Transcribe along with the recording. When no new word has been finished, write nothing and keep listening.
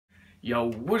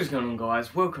Yo, what is going on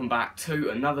guys? Welcome back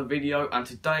to another video, and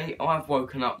today I've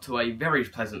woken up to a very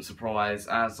pleasant surprise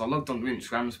as I logged onto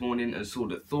Instagram this morning and saw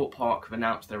that THORPE Park have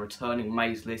announced their returning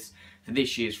maze list for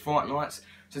this year's Fright Nights.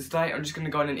 So today I'm just going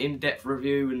to go in an in-depth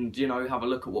review and, have a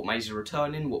look at what mazes are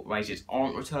returning, what mazes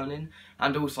aren't returning,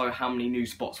 and also how many new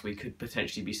spots we could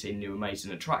potentially be seeing new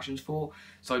amazing attractions for.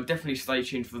 So definitely stay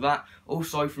tuned for that.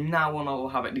 Also, from now on I will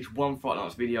have at least one Fright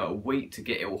Nights video a week to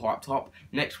get it all hyped up.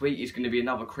 Next week is going to be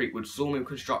another Creekwood Sawmill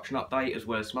construction update as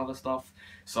well as some other stuff.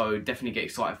 So definitely get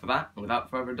excited for that. And without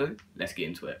further ado, let's get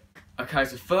into it. Okay,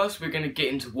 so first we're going to get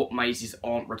into what mazes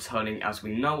aren't returning as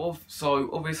we know of.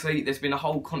 So obviously there's been a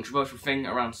whole controversial thing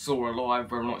around Saw Alive,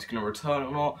 whether or not it's going to return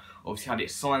or not. Obviously had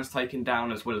its signs taken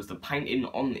down as well as the painting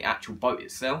on the actual boat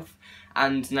itself.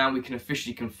 And now we can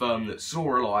officially confirm that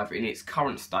Saw Alive in its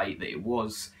current state that it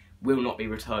was will not be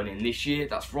returning this year.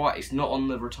 That's right, it's not on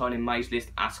the returning maze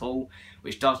list at all,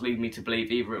 which does lead me to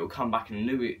believe either it will come back in a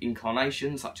new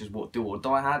incarnation such as what Do or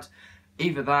Die had.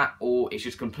 Either that, or it's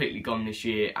just completely gone this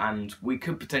year, and we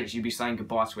could potentially be saying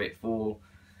goodbye to it for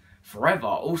forever.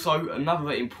 Also,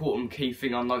 another important key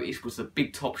thing I noticed was the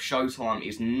Big Top Showtime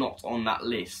is not on that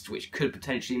list, which could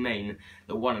potentially mean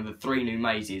that one of the 3 new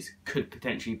mazes could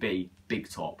potentially be Big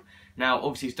Top. Now,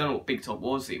 obviously, if you don't know what Big Top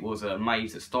was, it was a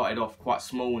maze that started off quite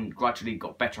small and gradually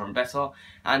got better and better,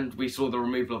 and we saw the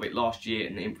removal of it last year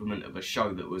and the implement of a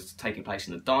show that was taking place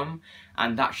in the Dome,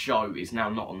 and that show is now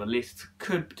not on the list.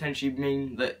 Could potentially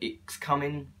mean that it's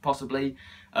coming, possibly,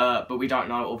 but we don't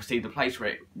know. Obviously, the place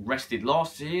where it rested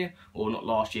last year, or not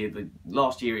last year, the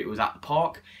last year it was at the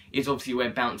park, is obviously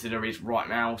where Bouncezilla is right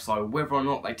now, so whether or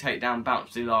not they take down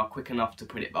Bouncezilla quick enough to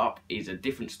put it up is a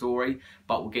different story,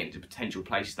 but we'll get into potential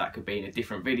places that could be in a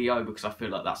different video because I feel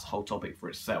like that's a whole topic for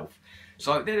itself.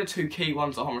 So they're the 2 key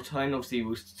ones that aren't returning. Obviously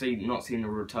we'll not seeing the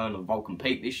return of Vulcan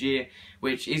Peak this year,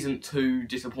 which isn't too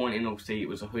disappointing. Obviously it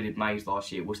was a hooded maze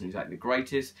last year, it wasn't exactly the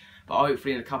greatest, but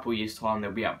hopefully in a couple of years time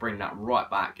they'll be able to bring that right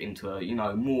back into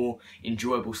a more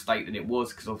enjoyable state than it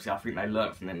was, because obviously I think they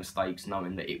learnt from their mistakes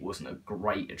knowing that it wasn't a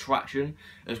great attraction,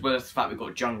 as well as the fact we've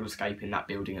got Jungle Escape in that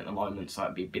building at the moment, so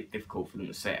it'd be a bit difficult for them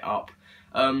to set it up.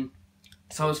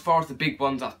 So as far as the big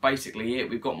ones, that's basically it.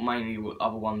 We've got mainly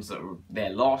other ones that were there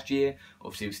last year.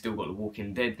 Obviously we've still got the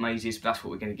Walking Dead mazes, but that's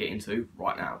what we're going to get into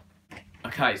right now.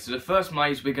 Okay, so the first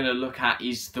maze we're going to look at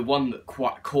is the one that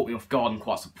quite caught me off guard and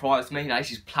quite surprised me. Now,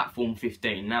 this is Platform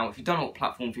 15. Now, if you don't know what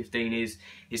Platform 15 is,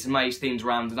 it's a maze themed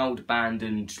around an old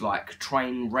abandoned, like,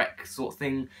 train wreck sort of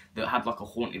thing that had, like, a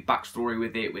haunted backstory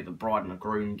with it, with a bride and a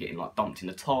groom getting, like, dumped in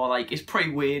a tar lake. It's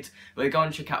pretty weird, but go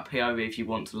and check out POV if you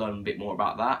want to learn a bit more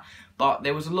about that. But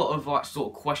there was a lot of, like,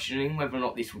 sort of questioning whether or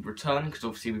not this would return, because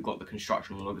obviously we've got the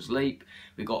construction on Loggers Leap,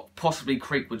 we've got possibly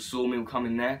Creekwood Sawmill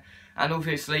coming there, and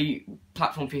obviously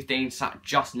Platform 15 sat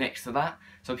just next to that,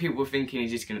 so people were thinking,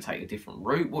 is this going to take a different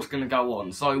route? What's going to go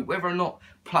on? So whether or not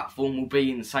Platform will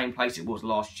be in the same place it was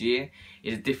last year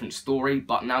is a different story,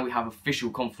 but now we have official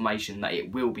confirmation that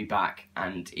it will be back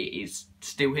and it is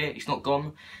still here, it's not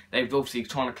gone. They've obviously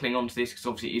trying to cling on to this because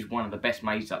obviously it is one of the best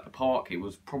mazes at the park. It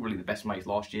was probably the best maze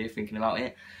last year, thinking about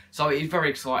it. So it is very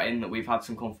exciting that we've had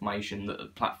some confirmation that the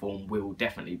Platform will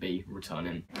definitely be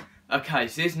returning. Okay,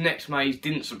 so this next maze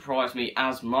didn't surprise me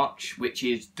as much, which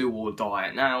is Do or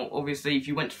Die. Now, obviously, if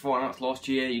you went to Fright Nights last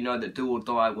year, you know that Do or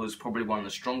Die was probably one of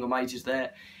the stronger mazes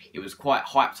there. It was quite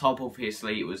hyped up,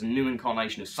 obviously. It was a new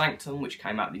incarnation of Sanctum, which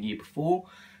came out the year before,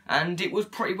 and it was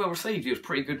pretty well received. It was a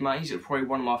pretty good maze. It was probably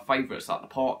one of my favourites at the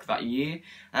park that year,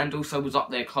 and also was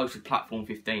up there close with Platform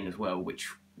 15 as well, which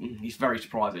is very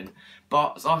surprising.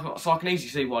 But so I can easily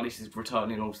see why this is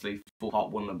returning. Obviously, THORPE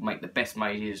Park want to make the best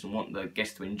mazes and want the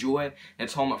guests to enjoy their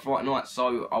time at Fright Night,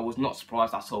 so I was not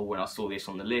surprised at all when I saw this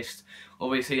on the list.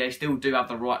 Obviously, they still do have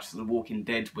the rights to The Walking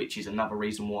Dead, which is another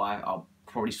reason why I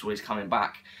probably saw this coming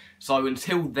back. So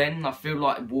until then, I feel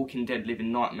like Walking Dead,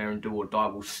 Living Nightmare and Do or Die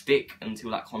will stick until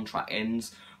that contract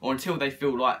ends, or until they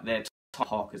feel like their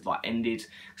park has like ended,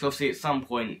 because obviously at some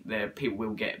point people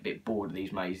will get a bit bored of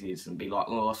these mazes and be like,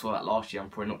 oh, I saw that last year, I'm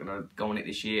probably not going to go on it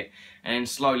this year, and then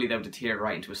slowly they'll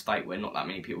deteriorate into a state where not that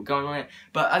many people are going on it.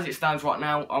 But as it stands right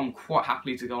now, I'm quite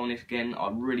happy to go on it again. I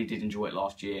really did enjoy it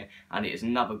last year, and it is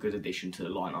another good addition to the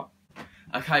lineup.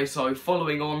 Okay, so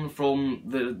following on from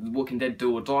the Walking Dead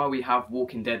Do or Die, we have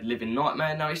Walking Dead Living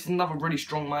Nightmare. Now, this is another really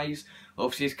strong maze.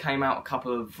 Obviously, this came out a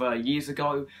couple of years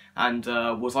ago and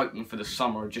was open for the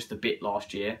summer just a bit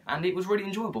last year, and it was really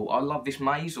enjoyable. I love this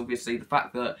maze. Obviously, the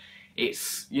fact that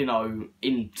it's,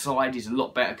 inside is a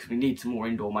lot better because we need some more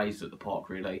indoor mazes at the park,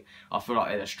 really. I feel like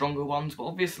they're the stronger ones, but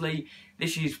obviously,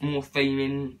 this is more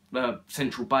theming,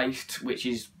 central based, which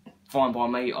is fine by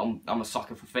me. I'm a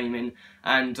sucker for theming,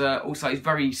 and also it's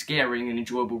very scary and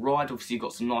enjoyable ride. Obviously you've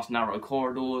got some nice narrow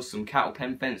corridors, some cattle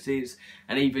pen fences,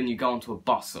 and even you go onto a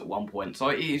bus at one point. So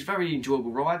it is a very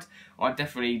enjoyable ride. I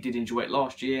definitely did enjoy it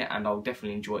last year, and I'll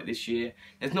definitely enjoy it this year.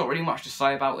 There's not really much to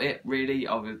say about it really,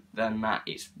 other than that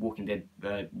it's Walking Dead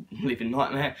living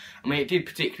nightmare. I mean, it did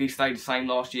particularly stay the same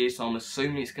last year, so I'm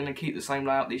assuming it's going to keep the same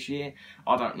layout this year.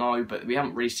 I don't know, but we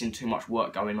haven't really seen too much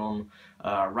work going on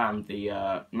around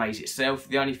the maze itself.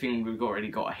 The only thing we've already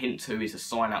got a hint to is a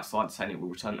sign outside saying it will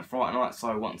return to Fright Night.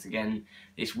 So once again,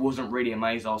 this wasn't really a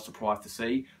maze I was surprised to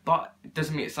see, but it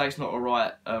doesn't mean to say it's not a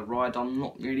ride I'm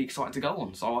not really excited to go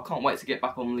on. So I can't wait to get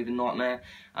back on Living Nightmare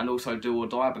and also Do or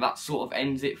Die, but that sort of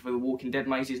ends it for the Walking Dead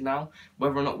mazes now.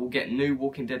 Whether or not we'll get new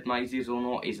Walking Dead mazes or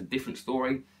not is a different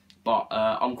story, but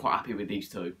I'm quite happy with these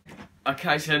two.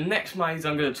 Okay, so the next maze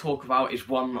I'm going to talk about is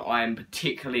one that I am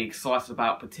particularly excited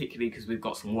about, particularly because we've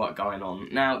got some work going on.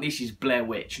 Now, this is Blair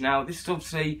Witch. Now, this is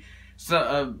obviously sort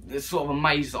of a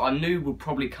maze that I knew would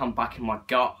probably come back in my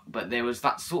gut, but there was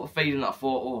that sort of feeling that I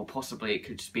thought, oh, possibly it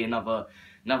could just be another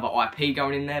IP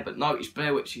going in there, but no, it's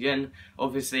Blair Witch again.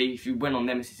 Obviously, if you went on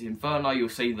Nemesis Inferno, you'll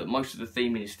see that most of the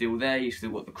theming is still there. You've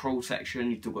still got the crawl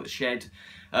section, you've still got the shed,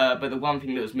 but the one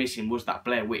thing that was missing was that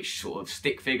Blair Witch sort of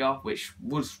stick figure, which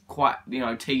was quite, you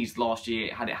know, teased last year.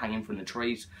 It had it hanging from the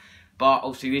trees, but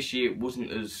obviously this year it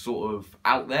wasn't as sort of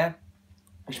out there,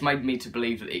 which made me to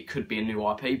believe that it could be a new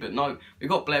IP, but no, we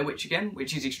got Blair Witch again,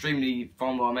 which is extremely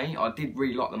fun by me. I did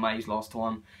really like the maze last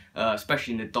time,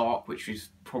 especially in the dark, which is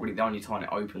probably the only time it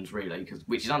opens really,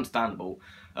 which is understandable.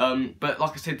 But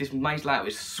like I said, this maze layout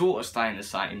is sort of staying the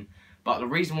same, but the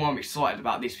reason why I'm excited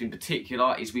about this in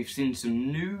particular is we've seen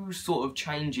some new sort of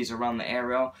changes around the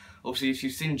area. Obviously, if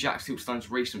you've seen Jack Silverstone's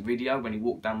recent video when he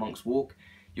walked down Monk's Walk,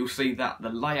 you'll see that the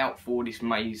layout for this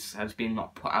maze has been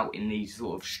like put out in these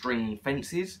sort of string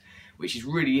fences, which is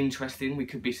really interesting. We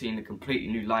could be seeing a completely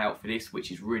new layout for this,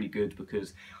 which is really good,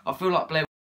 because I feel like Blair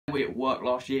Witch at work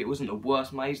last year. It wasn't the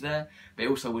worst maze there, but it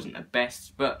also wasn't the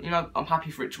best. But, you know, I'm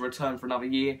happy for it to return for another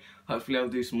year. Hopefully I'll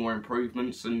do some more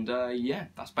improvements, and yeah,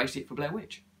 that's basically it for Blair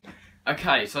Witch.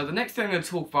 Okay, so the next thing I'm going to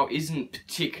talk about isn't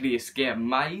particularly a scare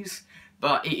maze,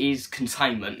 but it is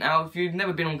containment. Now, if you've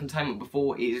never been on containment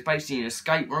before, it is basically an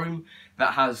escape room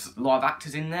that has live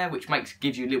actors in there, which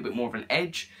gives you a little bit more of an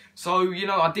edge. So, you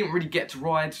know, I didn't really get to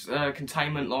ride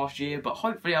containment last year, but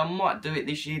hopefully I might do it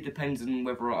this year, depends on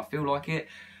whether I feel like it.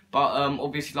 But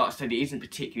obviously, like I said, it isn't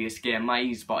particularly a scare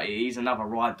maze, but it is another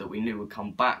ride that we knew would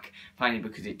come back, mainly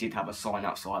because it did have a sign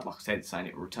outside, like I said, saying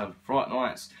it would return for Fright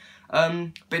Nights.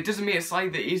 But it doesn't mean to say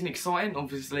that it isn't exciting.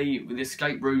 Obviously, the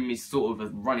escape room is sort of a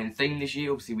running theme this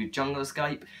year, obviously with Jungle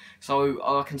Escape. So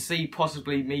I can see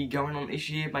possibly me going on this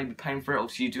year, maybe paying for it.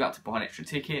 Obviously, you do have to buy an extra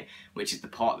ticket, which is the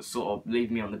part that sort of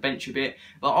leaves me on the bench a bit.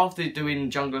 But after doing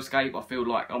Jungle Escape, I feel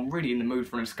like I'm really in the mood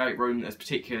for an escape room that's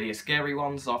particularly a scary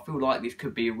one. So I feel like this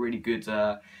could be a really good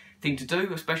thing to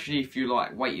do, especially if you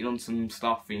like waiting on some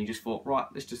stuff and you just thought, right,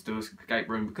 let's just do a escape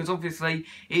room, because obviously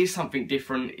it is something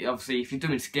different. Obviously, if you're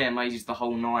doing scare mazes the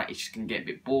whole night, it's just gonna get a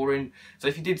bit boring. So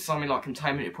if you did something like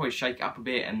containment, it'd probably shake it up a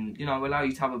bit and, you know, allow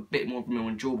you to have a bit more of a more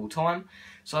enjoyable time.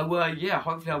 So yeah,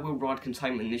 hopefully I will ride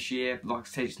containment this year. Like I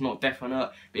said, it's not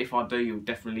definite, but if I do, you'll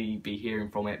definitely be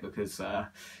hearing from it, because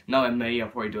knowing me, I'll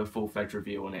probably do a full-fledged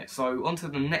review on it. So on to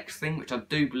the next thing, which I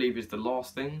do believe is the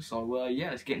last thing. So yeah,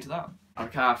 let's get into that.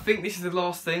 Okay, I think this is the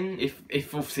last thing.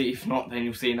 If not, then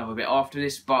you'll see another bit after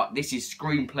this. But this is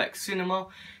Screenplex Cinema.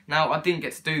 Now, I didn't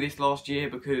get to do this last year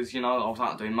because, you know, I was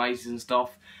out doing mazes and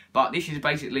stuff. But this is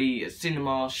basically a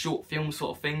cinema short film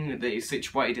sort of thing that is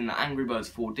situated in the Angry Birds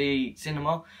 4D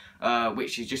cinema,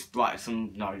 which is just like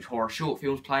some, you know, horror short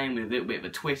films playing with a little bit of a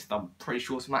twist. I'm pretty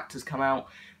sure some actors come out,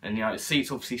 and, you know, the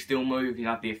seats obviously still move. You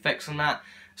have the effects on that.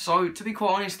 So, to be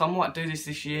quite honest, I might do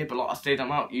this year, but like I said,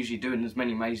 I'm out usually doing as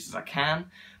many mazes as I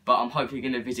can, but I'm hopefully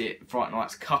going to visit Fright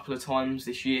Nights a couple of times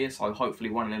this year, so hopefully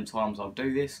one of them times I'll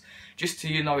do this, just to,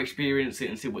 you know, experience it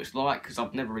and see what it's like, because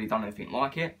I've never really done anything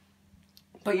like it.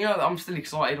 But, you know, I'm still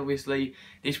excited, obviously.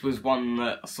 This was one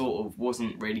that sort of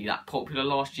wasn't really that popular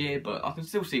last year, but I can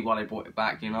still see why they brought it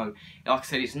back, you know. Like I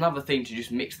said, it's another thing to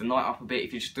just mix the night up a bit.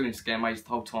 If you're just doing scare mazes the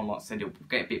whole time, like I said, it'll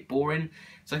get a bit boring.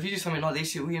 So if you do something like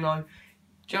this, it'll, you know,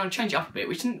 change it up a bit,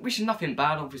 which is nothing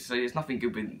bad. Obviously, there's nothing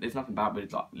bad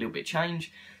with like a little bit of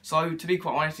change. So to be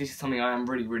quite honest, this is something I am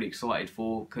really excited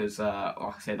for, because like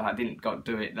I said, I didn't go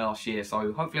do it last year,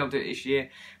 so hopefully I'll do it this year,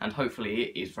 and hopefully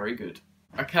it is very good.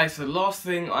 Okay, so the last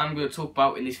thing I'm going to talk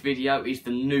about in this video is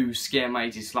the new scare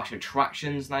mazes /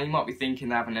 attractions. Now you might be thinking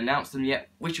they haven't announced them yet,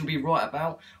 which you'll be right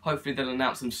about. Hopefully they'll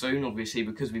announce them soon, obviously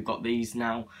because we've got these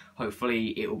now. Hopefully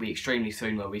it will be extremely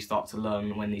soon where we start to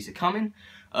learn when these are coming.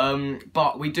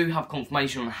 But we do have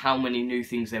confirmation on how many new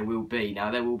things there will be.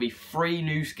 Now there will be 3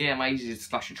 new scare mazes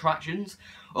 / attractions.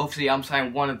 Obviously I'm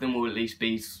saying one of them will at least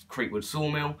be Creekwood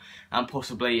Sawmill and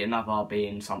possibly another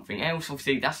being something else.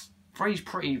 Obviously that's 3's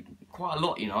quite a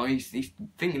lot, you know. He's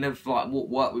thinking of like what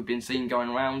work we've been seeing going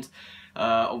around.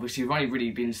 Obviously we've only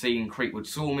really been seeing Creekwood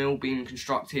Sawmill being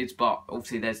constructed, but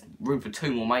obviously there's room for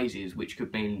 2 more mazes, which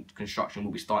could mean construction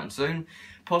will be starting soon.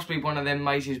 Possibly one of them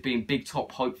mazes being Big Top,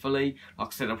 hopefully. Like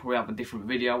I said, I'll probably have a different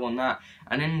video on that.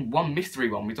 And then one mystery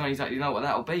one, we don't exactly know what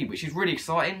that'll be, which is really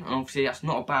exciting. And obviously that's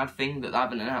not a bad thing that they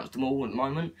haven't announced them all at the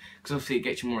moment, because obviously it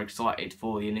gets you more excited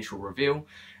for the initial reveal.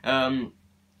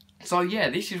 So yeah,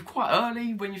 this is quite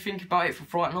early when you think about it for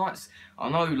Fright Nights. I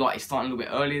know like it's starting a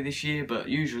little bit earlier this year, but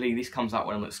usually this comes out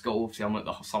when I'm at school. Obviously I'm at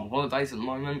the summer holidays at the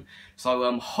moment.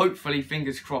 So hopefully,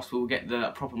 fingers crossed, we'll get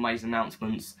the proper maze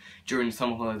announcements during the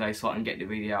summer holidays so I can get the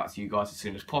video out to you guys as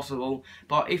soon as possible.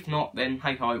 But if not, then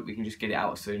hey ho, we can just get it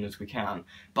out as soon as we can.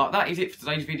 But that is it for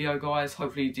today's video, guys.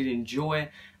 Hopefully you did enjoy.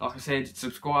 Like I said,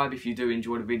 subscribe if you do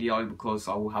enjoy the video, because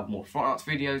I will have more Fright Nights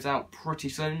videos out pretty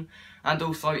soon. And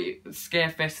also,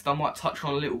 Scarefest, I might touch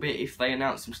on a little bit if they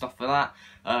announce some stuff for that.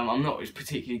 I'm not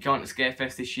particularly going to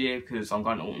Scarefest this year because I'm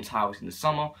going to Alton Towers in the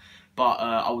summer. But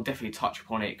I will definitely touch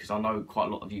upon it because I know quite a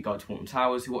lot of you go to Alton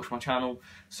Towers who watch my channel.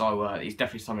 So it's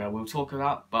definitely something I will talk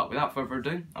about. But without further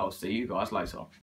ado, I'll see you guys later.